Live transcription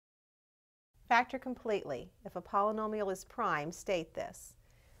Factor completely. If a polynomial is prime, state this.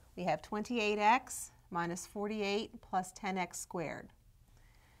 We have 28x minus 48 plus 10x squared.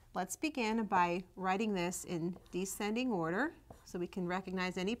 Let's begin by writing this in descending order so we can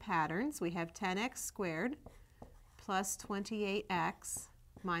recognize any patterns. We have 10x squared plus 28x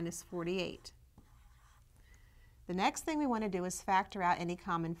minus 48. The next thing we want to do is factor out any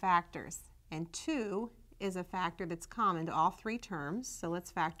common factors. And 2 is a factor that's common to all three terms, so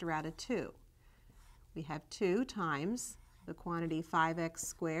let's factor out a 2. We have 2 times the quantity 5x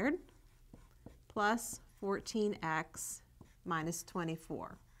squared plus 14x minus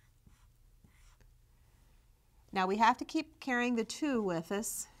 24. Now we have to keep carrying the 2 with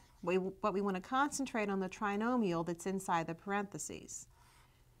us, but we want to concentrate on the trinomial that's inside the parentheses.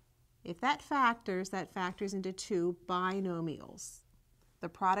 If that factors into 2 binomials. The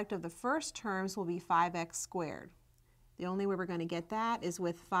product of the first terms will be 5x squared. The only way we're going to get that is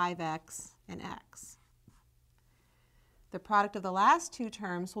with 5x and x. The product of the last two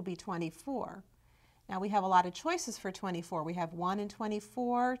terms will be 24. Now we have a lot of choices for 24. We have 1 and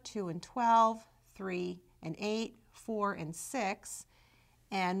 24, 2 and 12, 3 and 8, 4 and 6,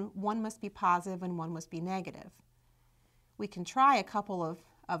 and one must be positive and one must be negative. We can try a couple of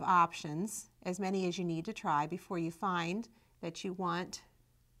options, as many as you need to try before you find that you want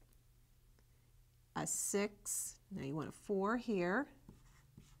a 6, now you want a 4 here,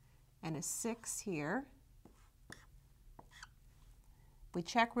 and a 6 here. We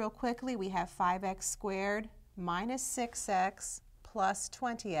check real quickly. We have 5x squared minus 6x plus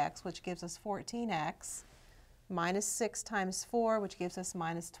 20x, which gives us 14x, minus 6 times 4, which gives us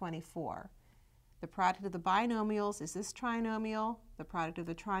minus 24. The product of the binomials is this trinomial. The product of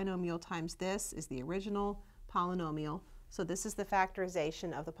the trinomial times this is the original polynomial. So this is the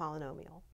factorization of the polynomial.